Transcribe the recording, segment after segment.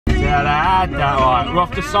Alright, we're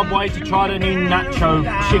off to Subway to try the new nacho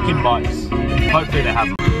chicken bites. Hopefully they have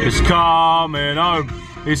them. It's coming home.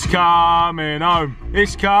 It's coming home.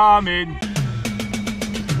 It's coming.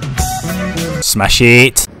 Smash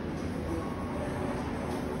it.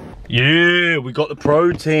 Yeah, we got the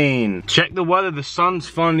protein. Check the weather, the sun's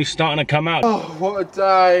finally starting to come out. Oh, what a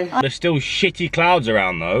day. There's still shitty clouds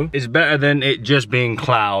around though. It's better than it just being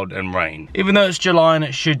cloud and rain. Even though it's July and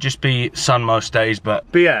it should just be sun most days, but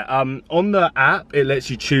yeah, on the app, it lets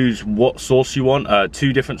you choose what sauce you want,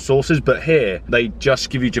 2 different sauces, but here, they just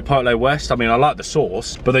give you Chipotle West. I mean, I like the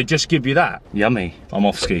sauce, but they just give you that. Yummy. I'm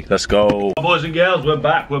off ski, let's go. Boys and girls, we're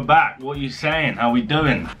back. What are you saying? How we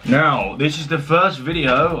doing? Now, this is the first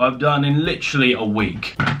video I've done in literally a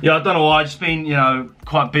week. Yeah, I don't know why, I've just been, you know,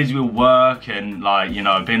 quite busy with work and like, you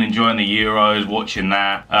know, been enjoying the Euros, watching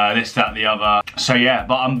that, this, that, the other. So yeah,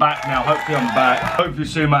 but I'm back now, hopefully I'm back. Hopefully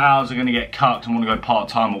soon my hours are gonna get cut. I wanna go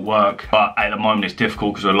part-time at work, but at the moment it's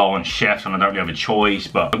difficult because we're low on chefs and I don't really have a choice,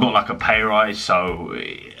 but I've got like a pay rise, so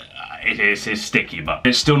it's sticky, but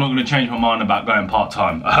it's still not going to change my mind about going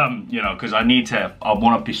part-time. You know, because I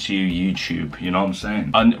want to pursue YouTube, you know what I'm saying?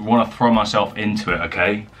 I want to throw myself into it,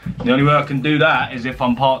 okay? The only way I can do that is if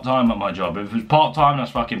I'm part-time at my job. If it's part-time, that's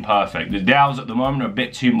fucking perfect. The hours at the moment are a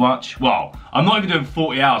bit too much. Well, I'm not even doing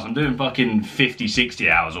 40 hours, I'm doing fucking 50, 60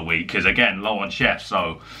 hours a week, because again, low on chefs,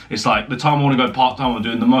 so it's like, the time I want to go part-time, I'm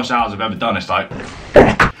doing the most hours I've ever done, it's like...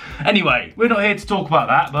 Anyway, we're not here to talk about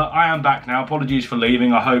that, but I am back now. Apologies for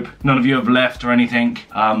leaving. I hope none of you have left or anything.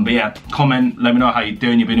 But yeah, comment, let me know how you're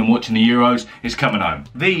doing. You've been watching the Euros. It's coming home.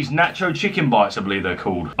 These nacho chicken bites, I believe they're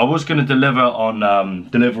called. I was going to deliver on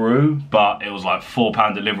Deliveroo, but it was like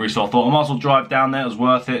 £4 delivery, so I thought I might as well drive down there. It was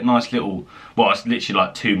worth it. Nice little... Well, it's literally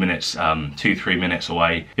like 2 minutes, 2-3 minutes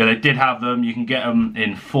away. Yeah, they did have them. You can get them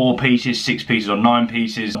in 4 pieces, 6 pieces, or 9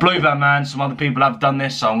 pieces. Blue Van Man, some other people have done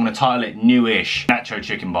this, so I'm going to title it Newish Nacho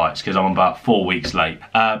Chicken Bites because I'm about 4 weeks late.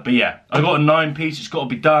 But yeah, I got a 9-piece. It's got to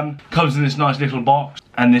be done. Comes in this nice little box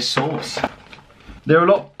and this sauce. They're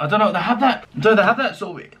a lot. I don't know. They have that. Do they have that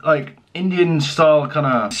sort of like Indian style kind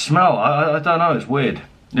of smell? I don't know. It's weird.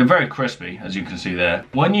 They're very crispy, as you can see there.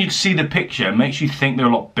 When you see the picture, it makes you think they're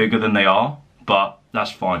a lot bigger than they are, but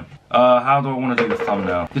that's fine. How do I want to do the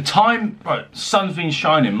thumbnail? The time, right, sun's been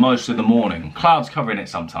shining most of the morning. Clouds covering it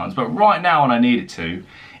sometimes, but right now when I need it to,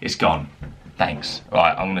 it's gone. Thanks.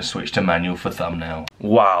 Right, I'm gonna switch to manual for thumbnail.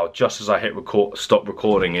 Wow, just as I hit record, stop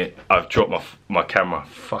recording it, I've dropped my camera.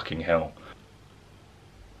 Fucking hell.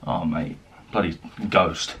 Oh mate, bloody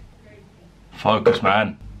ghost. Focus,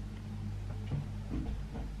 man.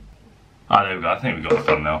 Oh, there we go. I think we got the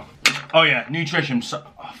thumbnail. Oh yeah, nutrition.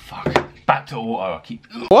 Oh fuck. Back to auto. I keep.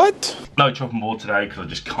 What? No chopping board today because I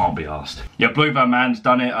just can't be asked. Yeah, Blue Van Man's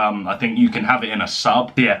done it. I think you can have it in a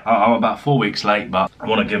sub. Yeah, I'm about 4 weeks late, but I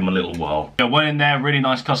want to give them a little whirl. Yeah, went in there. Really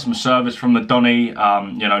nice customer service from the Donny. You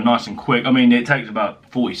know, nice and quick. I mean, it takes about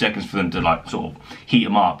 40 seconds for them to like sort of heat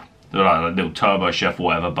them up. They're like a little turbo chef or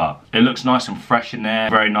whatever, but it looks nice and fresh in there.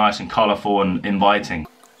 Very nice and colourful and inviting.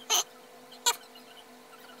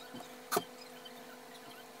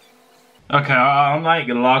 Okay, I'm not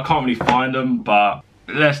gonna lie, I can't really find them, but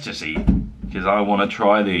let's just eat. Because I want to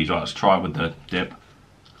try these. Right, let's try it with the dip.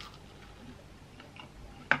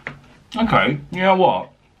 Okay, you know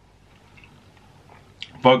what?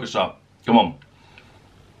 Focus up. Come on.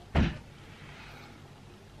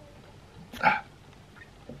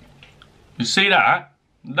 You see that?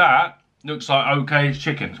 That looks like okay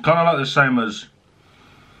chicken. It's kind of like the same as...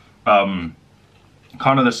 kind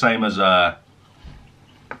of the same as...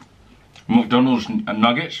 McDonald's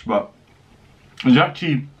nuggets, but there's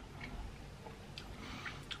actually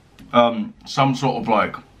some sort of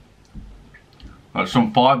like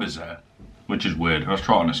some fibers there, which is weird. Let's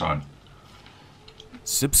try it on its own.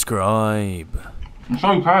 Subscribe. It's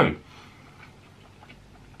okay.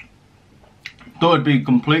 Thought it'd be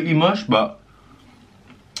completely mush, but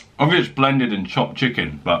obviously it's blended in chopped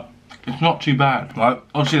chicken, but it's not too bad. Like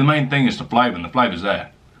obviously the main thing is the flavour, and the flavour's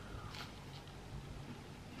there.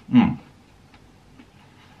 Mmm.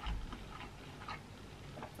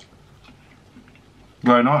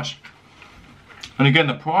 Very nice. And again,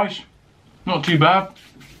 the price, not too bad.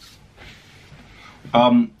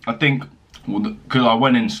 I think, because I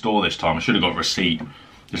went in store this time, I should have got a receipt,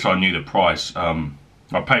 just so I knew the price. I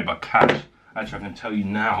paid by cash. Actually, I can tell you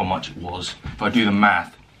now how much it was. If I do the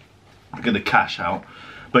math, I get the cash out.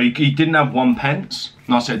 But he didn't have 1 pence.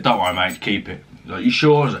 And I said, don't worry, mate, keep it. He's like, you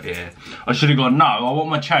sure? I was like, yeah. I should have gone, no, I want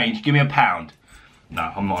my change, give me £1.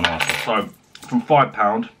 No, I'm not an arsehole. So, from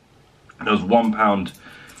 £5, there was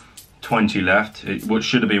 £1.20 left, which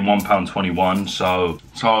should have been £1.21, so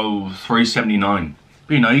 £3.79.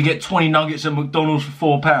 But, you know, you get 20 nuggets at McDonald's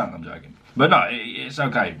for £4. I'm joking. But no, it's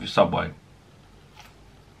okay for Subway.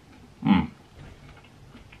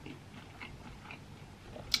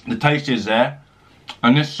 The taste is there.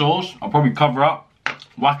 And this sauce, I'll probably cover up,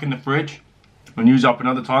 whack in the fridge, and use up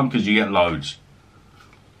another time because you get loads.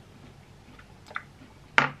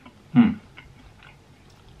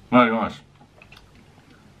 Very nice.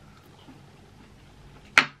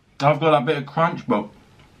 I've got that bit of crunch, but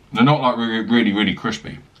they're not like really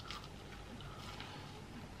crispy.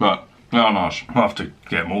 But they are nice. I'll have to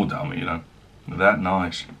get them all down me, you know. They're that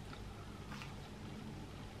nice.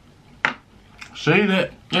 See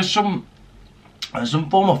that there's some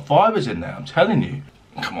form of fibres in there, I'm telling you.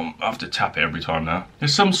 Come on, I have to tap it every time now.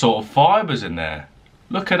 There's some sort of fibres in there.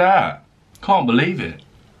 Look at that. Can't believe it.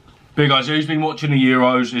 But guys, who's been watching the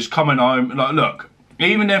Euros is coming home. Like, look,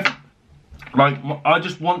 even if, like, I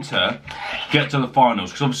just want to get to the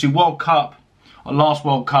finals. Because obviously World Cup, our last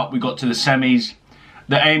World Cup, we got to the semis.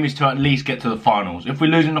 The aim is to at least get to the finals. If we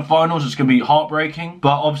lose in the finals, it's going to be heartbreaking.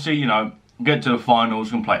 But obviously, you know, get to the finals,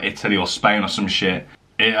 we can play Italy or Spain or some shit.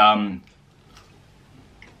 It, of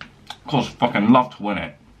course, fucking love to win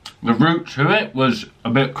it. The route to it was a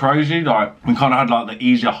bit crazy. Like, we kind of had like the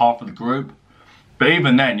easier half of the group. But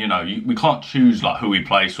even then, you know, we can't choose like who we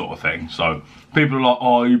play sort of thing. So people are like,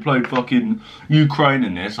 oh, you played fucking Ukraine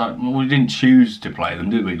in this. Like, well, we didn't choose to play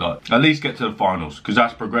them, did we? Like, at least get to the finals, because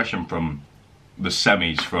that's progression from the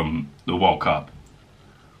semis from the World Cup.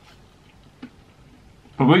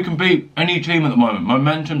 But we can beat any team at the moment.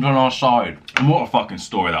 Momentum's on our side. And what a fucking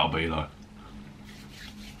story that'll be, though.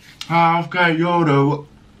 Okay, Yoda.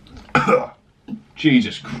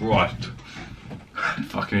 Jesus Christ.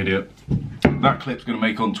 Fucking idiot. That clip's gonna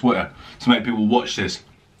make on Twitter to make people watch this.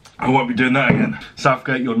 I won't be doing that again.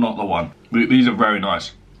 Southgate, you're not the one. But these are very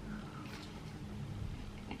nice.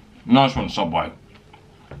 Nice one, Subway.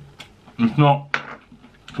 It's not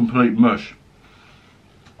complete mush.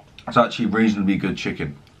 It's actually reasonably good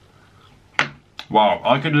chicken. Wow,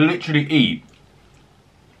 I could literally eat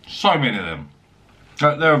so many of them.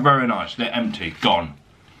 They're very nice. They're empty, gone.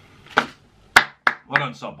 Well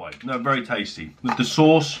done, Subway. They're very tasty. With the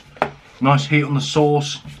sauce, nice heat on the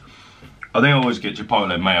sauce. I think I always get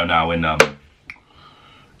Chipotle mayo now in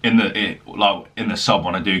the sub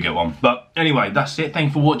when I do get one. But anyway, that's it. Thank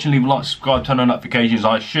you for watching. Leave a like, subscribe, turn on notifications.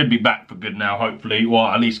 I should be back for good now, hopefully, or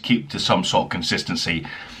at least keep to some sort of consistency.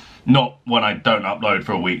 Not when I don't upload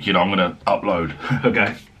for a week, you know, I'm gonna upload,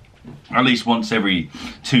 okay? At least once every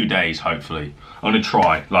 2 days, hopefully. I'm gonna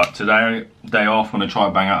try, like today, day off, I'm gonna try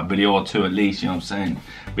and bang out a video or two at least, you know what I'm saying?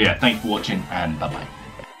 But yeah, thanks for watching, and bye-bye.